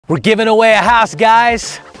We're giving away a house,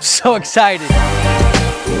 guys. So excited.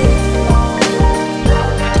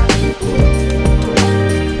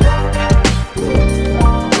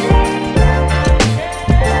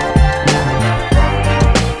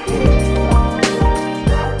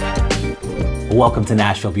 Welcome to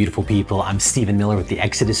Nashville, beautiful people. I'm Stephen Miller with the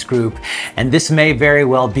Exodus Group, and this may very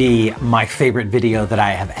well be my favorite video that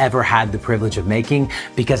I have ever had the privilege of making,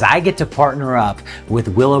 because I get to partner up with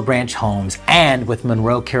Willow Branch Homes and with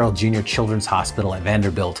Monroe Carroll Jr. Children's Hospital at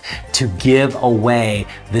Vanderbilt to give away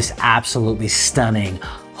this absolutely stunning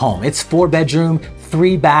home. It's 4-bedroom,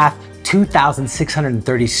 3-bath,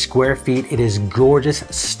 2,630 square feet. It is gorgeous,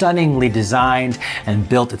 stunningly designed and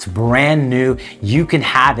built. It's brand new. You can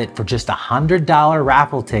have it for just a $100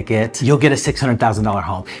 raffle ticket. You'll get a $600,000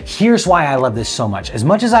 home. Here's why I love this so much. As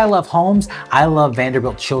much as I love homes, I love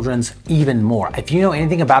Vanderbilt Children's even more. If you know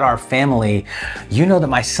anything about our family, you know that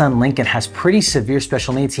my son Lincoln has pretty severe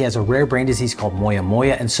special needs. He has a rare brain disease called moya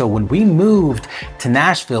moya. And so when we moved to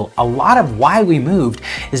Nashville, a lot of why we moved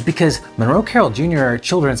is because Monroe Carroll Jr.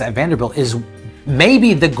 Children's at Vanderbilt is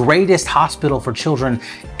maybe the greatest hospital for children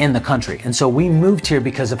in the country. And so we moved here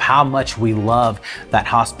because of how much we love that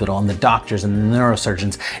hospital and the doctors and the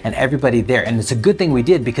neurosurgeons and everybody there. And it's a good thing we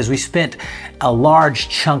did, because we spent a large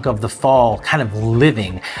chunk of the fall kind of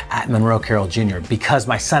living at Monroe Carroll Jr. because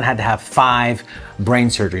my son had to have 5 brain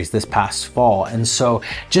surgeries this past fall. And so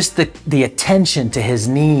just the attention to his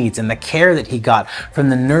needs and the care that he got from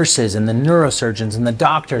the nurses and the neurosurgeons and the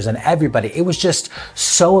doctors and everybody, it was just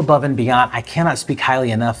so above and beyond. I cannot speak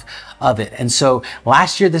highly enough of it. And so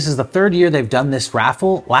last year, this is the 3rd year they've done this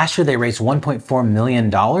raffle. Last year they raised $1.4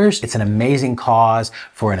 million. It's an amazing cause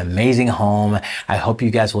for an amazing home. I hope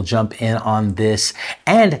you guys will jump in on this.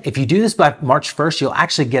 And if you do this by March 1st, you'll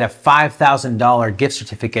actually get a $5,000 gift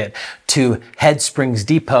certificate to Head Springs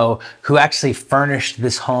Depot, who actually furnished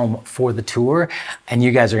this home for the tour. And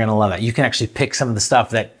you guys are gonna love it. You can actually pick some of the stuff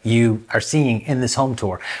that you are seeing in this home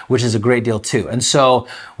tour, which is a great deal too. And so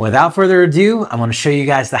without further ado, I'm gonna show you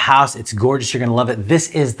guys the house. It's gorgeous, you're gonna love it. This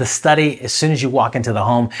is the study. As soon as you walk into the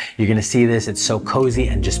home, you're gonna see this. It's so cozy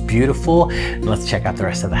and just beautiful. And let's check out the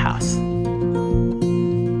rest of the house.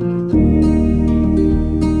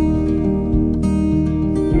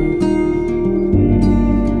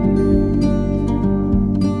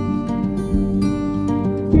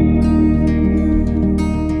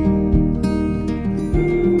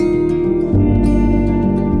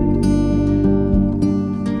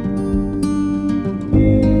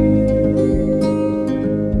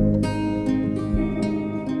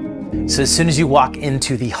 So as soon as you walk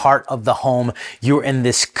into the heart of the home, you're in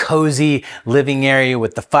this cozy living area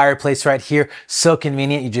with the fireplace right here. So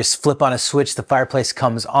convenient. You just flip on a switch, the fireplace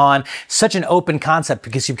comes on. Such an open concept,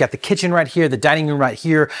 because you've got the kitchen right here, the dining room right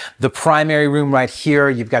here, the primary room right here.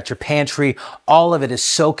 You've got your pantry. All of it is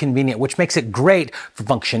so convenient, which makes it great for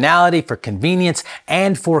functionality, for convenience,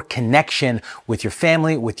 and for connection with your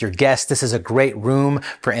family, with your guests. This is a great room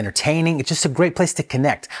for entertaining. It's just a great place to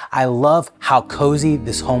connect. I love how cozy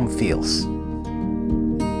this home feels.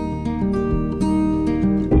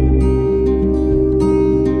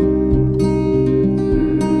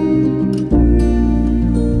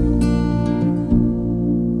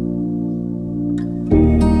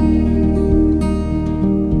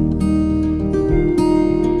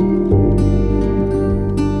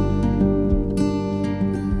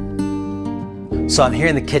 So I'm here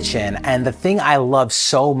in the kitchen, and the thing I love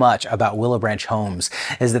so much about Willow Branch Homes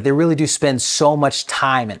is that they really do spend so much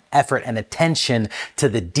time and effort and attention to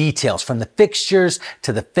the details, from the fixtures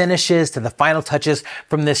to the finishes to the final touches,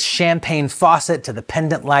 from this champagne faucet to the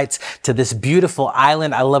pendant lights to this beautiful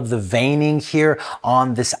island. I love the veining here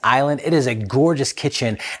on this island. It is a gorgeous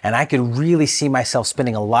kitchen, and I could really see myself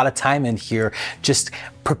spending a lot of time in here just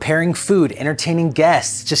preparing food, entertaining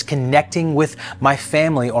guests, just connecting with my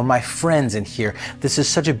family or my friends in here. This is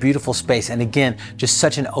such a beautiful space. And again, just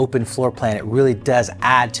such an open floor plan. It really does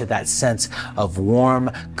add to that sense of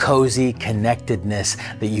warm, cozy connectedness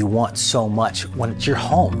that you want so much when it's your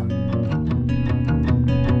home.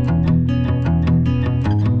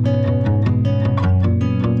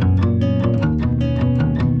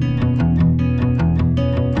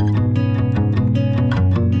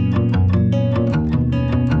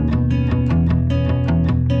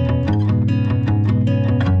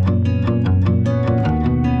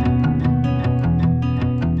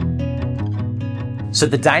 So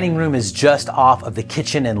the dining room is just off of the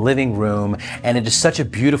kitchen and living room, and it is such a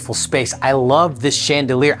beautiful space. I love this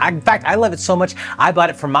chandelier. In fact, I love it so much, I bought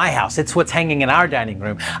it for my house. It's what's hanging in our dining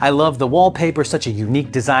room. I love the wallpaper, such a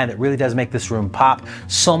unique design that really does make this room pop.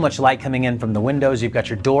 So much light coming in from the windows. You've got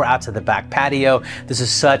your door out to the back patio. This is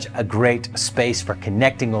such a great space for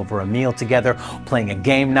connecting over a meal together, playing a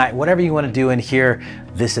game night, whatever you want to do in here,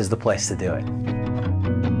 this is the place to do it.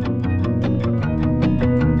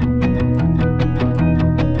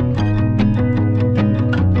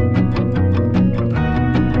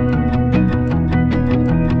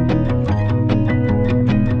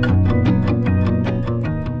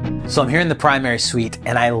 So I'm here in the primary suite,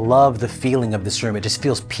 and I love the feeling of this room. It just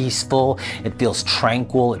feels peaceful, it feels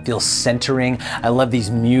tranquil, it feels centering. I love these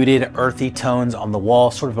muted, earthy tones on the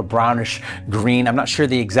wall, sort of a brownish green. I'm not sure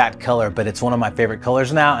the exact color, but it's one of my favorite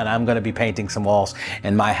colors now, and I'm gonna be painting some walls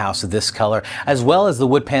in my house this color, as well as the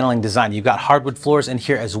wood paneling design. You've got hardwood floors in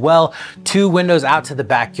here as well, 2 windows out to the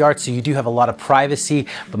backyard, so you do have a lot of privacy,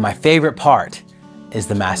 but my favorite part is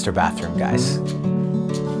the master bathroom, guys.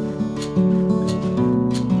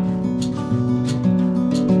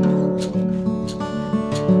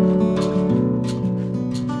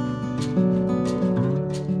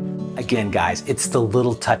 Again, guys, it's the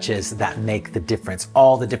little touches that make the difference,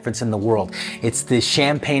 all the difference in the world. It's the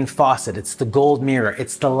champagne faucet, it's the gold mirror,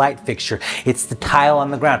 it's the light fixture, it's the tile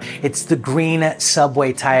on the ground, it's the green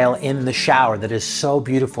subway tile in the shower that is so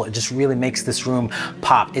beautiful. It just really makes this room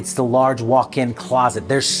pop. It's the large walk-in closet.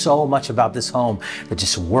 There's so much about this home that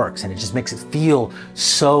just works, and it just makes it feel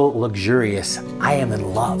so luxurious. I am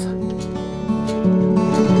in love.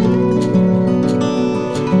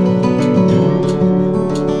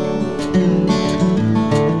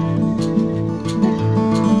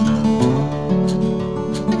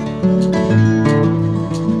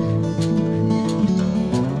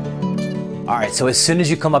 So as soon as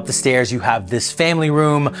you come up the stairs, you have this family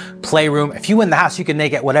room, playroom. If you win the house, you can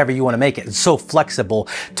make it whatever you want to make it. It's so flexible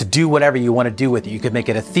to do whatever you want to do with it. You could make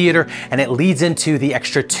it a theater, and it leads into the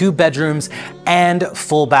extra 2 bedrooms and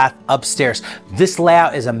full bath upstairs. This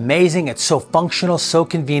layout is amazing. It's so functional, so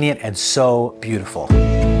convenient, and so beautiful.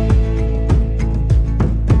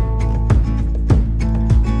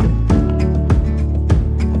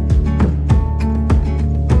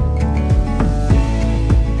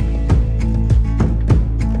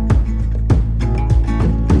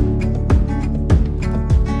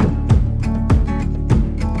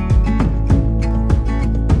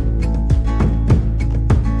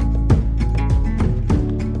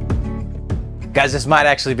 Guys, this might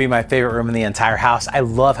actually be my favorite room in the entire house. I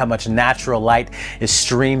love how much natural light is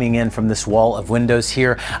streaming in from this wall of windows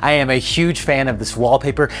here. I am a huge fan of this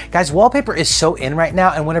wallpaper. Guys, wallpaper is so in right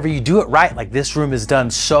now, and whenever you do it right, like this room is done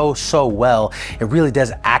so well, it really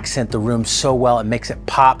does accent the room so well. It makes it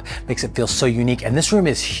pop, makes it feel so unique, and this room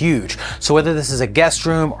is huge. So whether this is a guest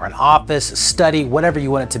room or an office, study, whatever you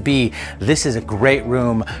want it to be, this is a great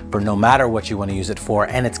room for no matter what you want to use it for,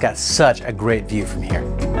 and it's got such a great view from here.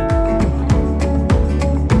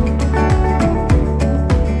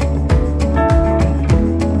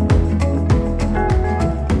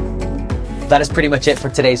 That is pretty much it for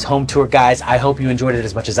today's home tour, guys. I hope you enjoyed it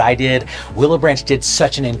as much as I did. Willow Branch did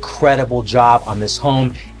such an incredible job on this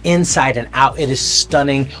home, inside and out. It is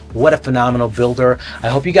stunning. What a phenomenal builder. I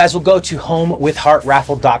hope you guys will go to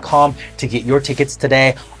homewithheartraffle.com to get your tickets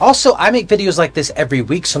today. Also, I make videos like this every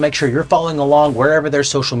week, so make sure you're following along wherever there's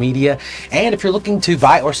social media. And if you're looking to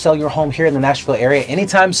buy or sell your home here in the Nashville area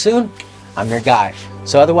anytime soon, I'm your guy.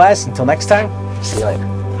 So otherwise, until next time, see you later.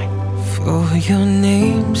 Bye. For your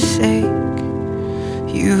name's sake,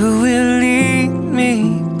 you will lead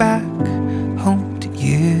me back